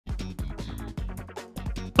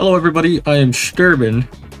Hello everybody, I am Sturban,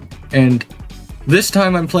 and this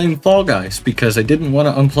time I'm playing Fall Guys because I didn't want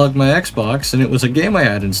to unplug my Xbox and it was a game I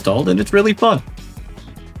had installed and it's really fun.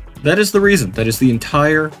 That is the reason. That is the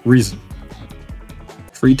entire reason.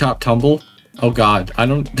 Treetop Tumble? Oh god,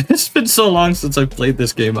 it's been so long since I've played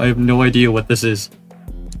this game, I have no idea what this is.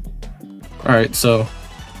 Alright, so...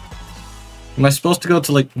 Am I supposed to go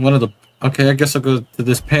to like one of the... Okay, I guess I'll go to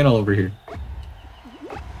this panel over here.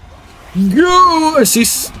 Go! I see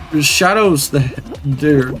Shadows,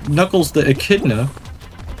 the Knuckles the Echidna.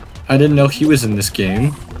 I didn't know he was in this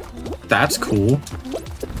game. That's cool.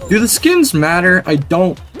 Do the skins matter? I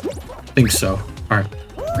don't think so. Alright.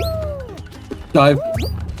 Dive.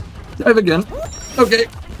 Dive again. Okay.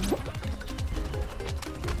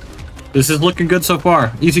 This is looking good so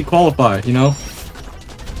far. Easy qualify, you know?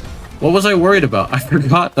 What was I worried about? I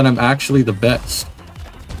forgot that I'm actually the best.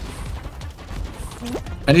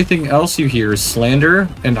 Anything else you hear is slander,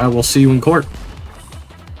 and I will see you in court.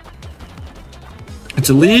 It's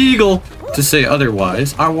illegal to say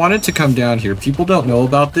otherwise. I wanted to come down here. People don't know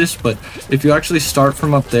about this, but if you actually start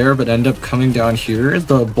from up there but end up coming down here,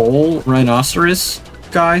 the bull rhinoceros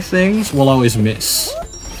guy things will always miss.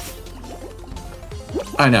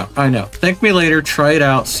 I know. Thank me later, try it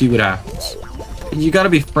out, see what happens. You gotta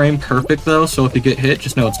be frame perfect though, so if you get hit,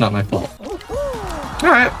 just know it's not my fault.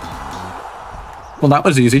 Alright. Well, that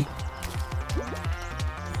was easy.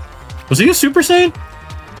 Was he a Super Saiyan?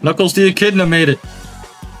 Knuckles the Echidna made it.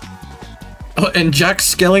 Oh, and Jack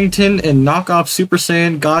Skellington and knockoff Super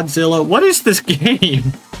Saiyan Godzilla. What is this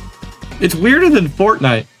game? It's weirder than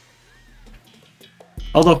Fortnite.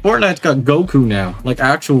 Although Fortnite's got Goku now. Like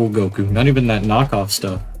actual Goku, not even that knockoff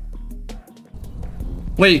stuff.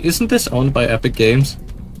 Wait, isn't this owned by Epic Games?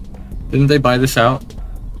 Didn't they buy this out?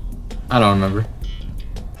 I don't remember.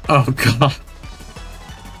 Oh god.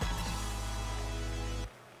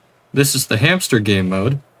 This is the hamster game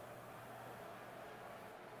mode.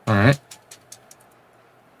 Alright.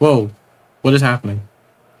 Whoa. What is happening?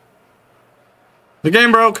 The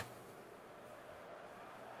game broke!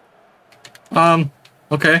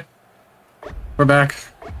 Okay. We're back.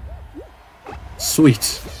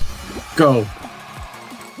 Sweet. Go.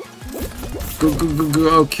 Go,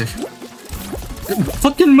 okay.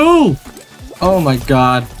 Fucking move! Oh my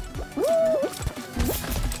god.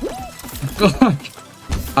 God.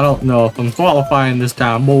 I don't know if I'm qualifying this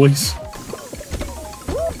time, boys.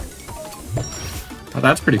 Oh,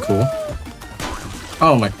 that's pretty cool.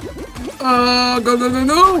 Oh my...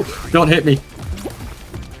 go! Don't hit me.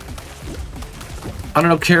 I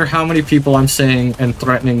don't care how many people I'm saying and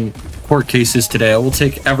threatening court cases today. I will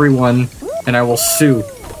take everyone and I will sue.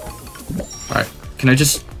 Alright, can I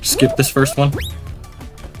just skip this first one?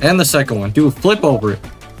 And the second one. Do a flip over it.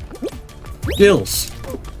 Skills.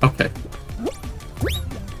 Okay.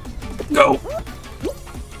 Go!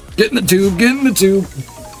 Get in the tube, get in the tube!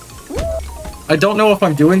 I don't know if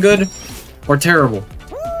I'm doing good or terrible.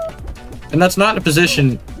 And that's not a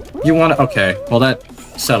position you want to... Okay, well that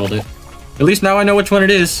settled it. At least now I know which one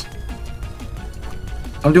it is.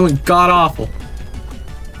 I'm doing god-awful.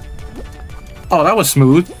 Oh, that was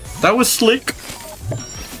smooth. That was slick.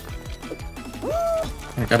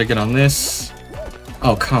 I gotta get on this.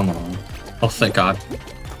 Oh, come on. Oh, thank god.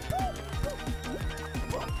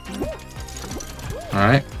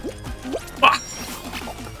 Alright. Ah!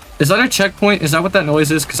 Is that a checkpoint? Is that what that noise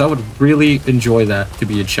is? Because I would really enjoy that to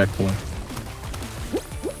be a checkpoint.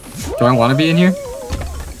 Do I want to be in here?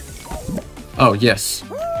 Oh, yes.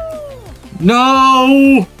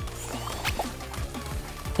 No!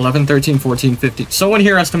 11, 13, 14, 15. Someone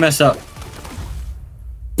here has to mess up.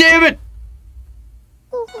 Damn it!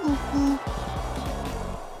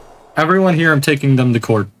 Everyone here, I'm taking them to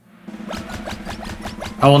court.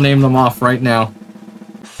 I will name them off right now.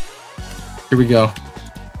 Here we go.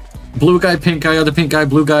 Blue guy, pink guy, other pink guy,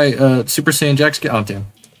 blue guy, Super Saiyan Jack. Oh, damn.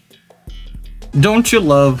 Don't you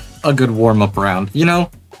love a good warm-up round? You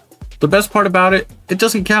know, the best part about it, it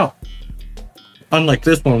doesn't count. Unlike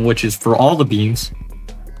this one, which is for all the beans.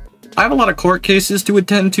 I have a lot of court cases to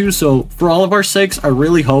attend to, so for all of our sakes, I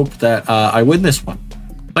really hope that I win this one.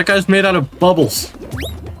 That guy's made out of bubbles.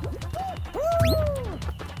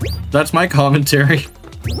 That's my commentary.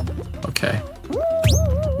 Okay.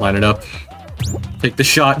 Line it up. Take the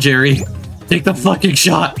shot, Jerry. Take the fucking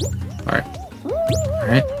shot. Alright.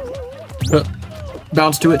 Alright.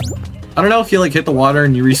 Bounce to it. I don't know if you like hit the water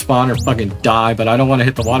and you respawn or fucking die, but I don't want to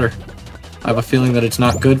hit the water. I have a feeling that it's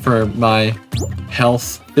not good for my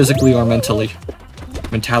health, physically or mentally.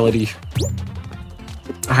 Mentality.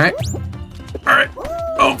 Alright. Alright.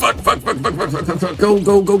 Oh, fuck.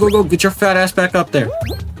 Go. Get your fat ass back up there.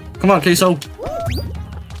 Come on, Queso.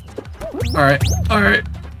 Alright, alright,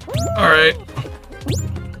 alright.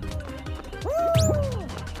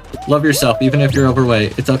 Love yourself, even if you're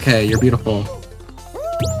overweight. It's okay, you're beautiful.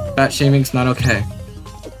 Fat shaming's not okay.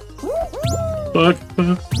 Fuck.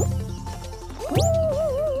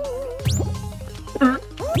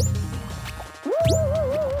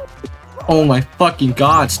 Oh my fucking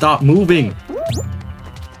god, stop moving!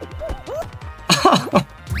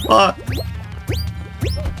 Fuck.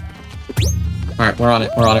 Alright, we're on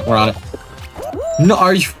it, we're on it, we're on it. No,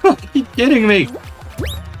 are you fucking kidding me?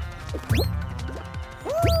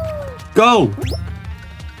 Go!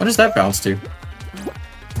 What does that bounce to?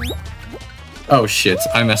 Oh shit,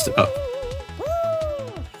 I messed it up.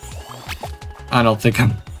 I don't think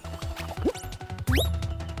I'm...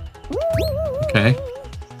 Okay.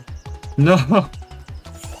 No!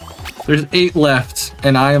 There's 8 left,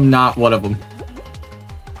 and I am not one of them.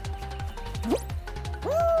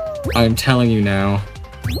 I'm telling you now.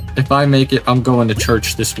 If I make it, I'm going to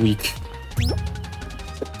church this week.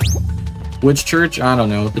 Which church? I don't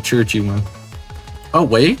know. The churchy one. Oh,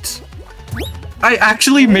 wait. I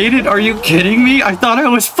actually made it? Are you kidding me? I thought I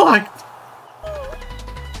was fucked.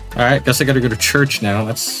 Alright, guess I gotta go to church now.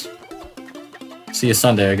 Let's see you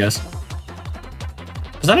Sunday, I guess.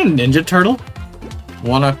 Is that a Ninja Turtle?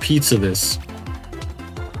 Want a pizza this.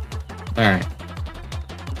 Alright.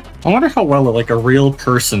 I wonder how well like a real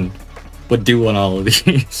person would do on all of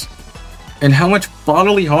these. And how much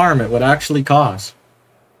bodily harm it would actually cause.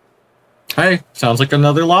 Hey, sounds like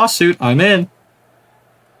another lawsuit. I'm in.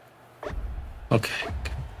 Okay.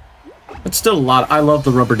 That's still a lot. I love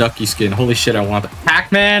the rubber ducky skin. Holy shit, I want it.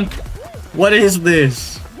 Pac-Man? What is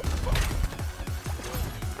this?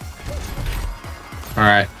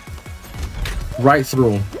 Alright. Right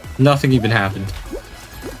through him. Nothing even happened.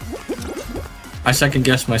 I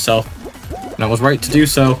second-guessed myself. And I was right to do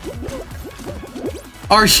so.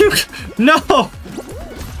 Are you? No!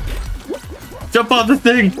 Jump on the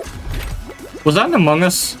thing! Was that an Among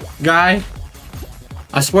Us guy?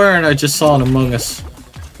 I swear I just saw an Among Us.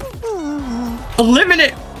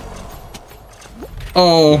 Eliminate!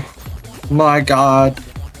 Oh my god.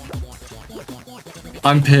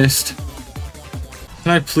 I'm pissed.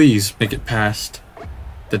 Can I please make it past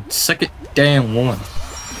the second damn one?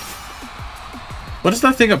 What does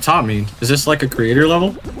that thing up top mean? Is this like a creator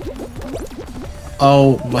level?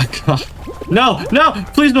 Oh my god. No, no,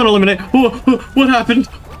 please don't eliminate. What happened?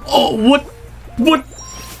 Oh, what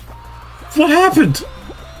happened?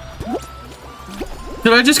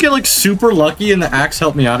 Did I just get like super lucky and the axe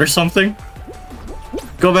helped me out or something?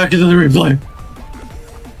 Go back into the replay.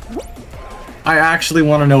 I actually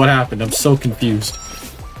want to know what happened. I'm so confused.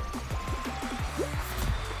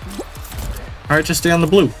 Alright, just stay on the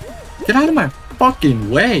blue. Get out of my fucking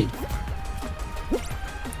way.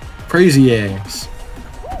 Crazy ass.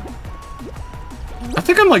 I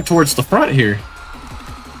think I'm like towards the front here.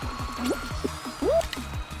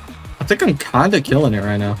 I think I'm kinda killing it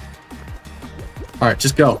right now. Alright,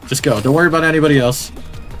 just go. Just go. Don't worry about anybody else.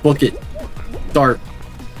 Book it. Dart.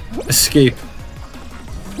 Escape.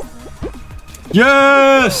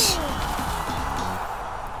 Yes!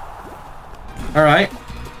 Alright.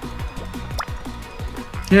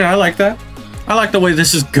 Yeah, I like that. I like the way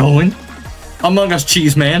this is going. Among Us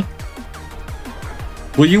Cheese Man.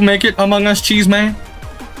 Will you make it, Among Us Cheese Man?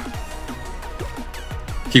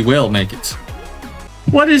 He will make it.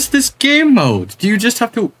 What is this game mode? Do you just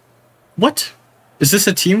have to... What? Is this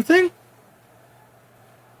a team thing?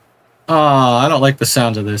 I don't like the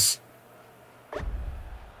sound of this.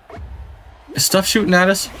 Is stuff shooting at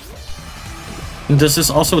us? And does this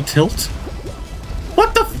also tilt?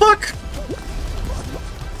 What the fuck?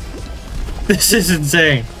 This is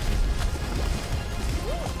insane.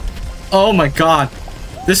 Oh my god.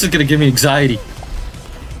 This is gonna give me anxiety.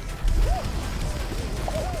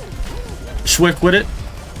 Swift with it.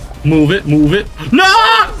 Move it, move it.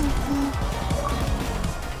 No!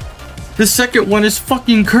 The second one is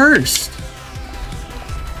fucking cursed.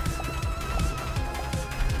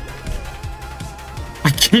 I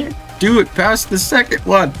can't do it past the second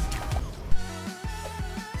one.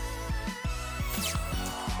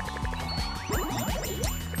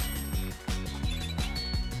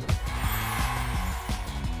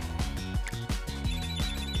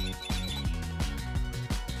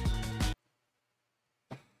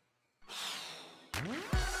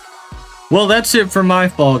 Well, that's it for my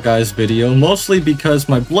Fall Guys video, mostly because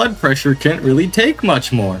my blood pressure can't really take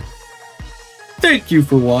much more. Thank you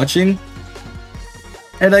for watching,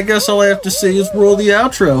 and I guess all I have to say is roll the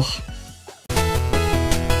outro.